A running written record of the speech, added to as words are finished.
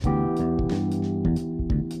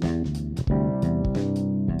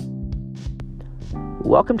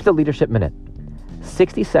Welcome to the Leadership Minute,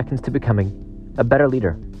 60 seconds to becoming a better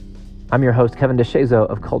leader. I'm your host, Kevin DeShazo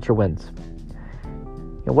of Culture Wins.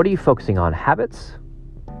 And what are you focusing on, habits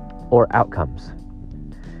or outcomes?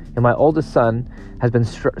 And my oldest son has been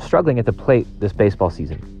struggling at the plate this baseball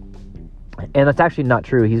season. And that's actually not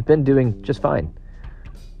true. He's been doing just fine.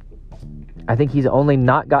 I think he's only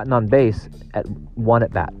not gotten on base at one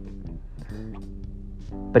at bat.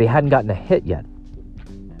 But he hadn't gotten a hit yet.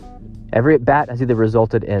 Every at bat has either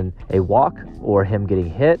resulted in a walk or him getting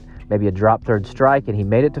hit, maybe a drop third strike, and he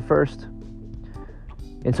made it to first.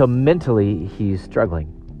 And so mentally, he's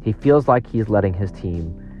struggling. He feels like he's letting his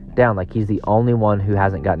team down, like he's the only one who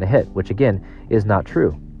hasn't gotten a hit, which again is not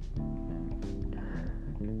true.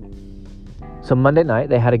 So Monday night,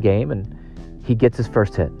 they had a game, and he gets his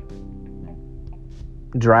first hit.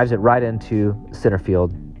 Drives it right into center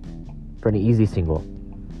field for an easy single.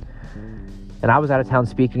 And I was out of town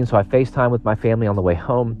speaking, so I FaceTimed with my family on the way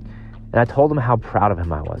home, and I told them how proud of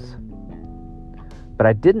him I was. But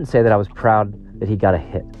I didn't say that I was proud that he got a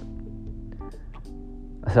hit.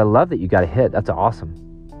 I said, I love that you got a hit. That's awesome.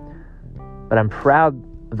 But I'm proud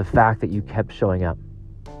of the fact that you kept showing up.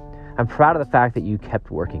 I'm proud of the fact that you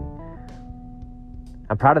kept working.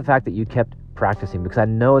 I'm proud of the fact that you kept practicing, because I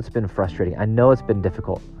know it's been frustrating. I know it's been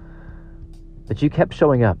difficult. But you kept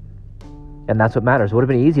showing up, and that's what matters. It would have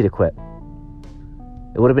been easy to quit.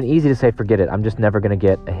 It would have been easy to say, forget it, I'm just never going to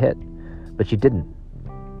get a hit. But you didn't.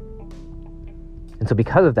 And so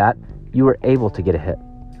because of that, you were able to get a hit.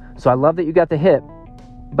 So I love that you got the hit,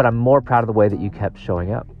 but I'm more proud of the way that you kept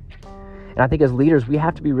showing up. And I think as leaders, we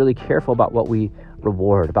have to be really careful about what we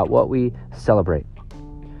reward, about what we celebrate.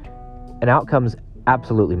 And outcomes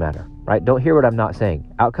absolutely matter, right? Don't hear what I'm not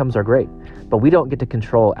saying. Outcomes are great, but we don't get to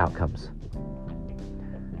control outcomes.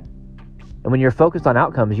 And when you're focused on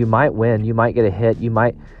outcomes, you might win, you might get a hit, you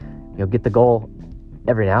might, get the goal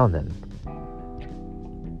every now and then.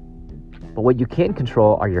 But what you can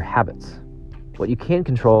control are your habits. What you can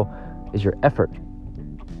control is your effort.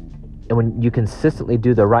 And when you consistently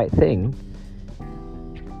do the right thing,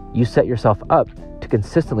 you set yourself up to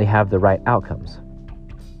consistently have the right outcomes.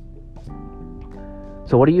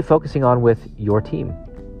 So what are you focusing on with your team?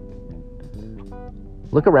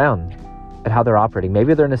 Look around at how they're operating.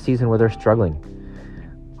 Maybe they're in a season where they're struggling.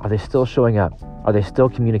 Are they still showing up? Are they still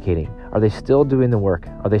communicating? Are they still doing the work?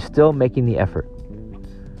 Are they still making the effort?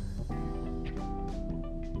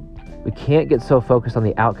 We can't get so focused on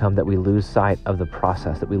the outcome that we lose sight of the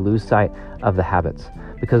process, that we lose sight of the habits.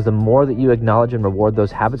 Because the more that you acknowledge and reward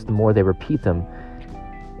those habits, the more they repeat them,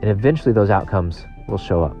 and eventually those outcomes will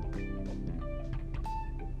show up.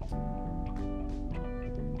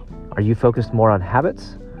 Are you focused more on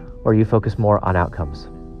habits, or are you focused more on outcomes?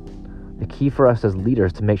 The key for us as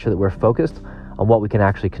leaders is to make sure that we're focused on what we can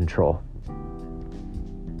actually control.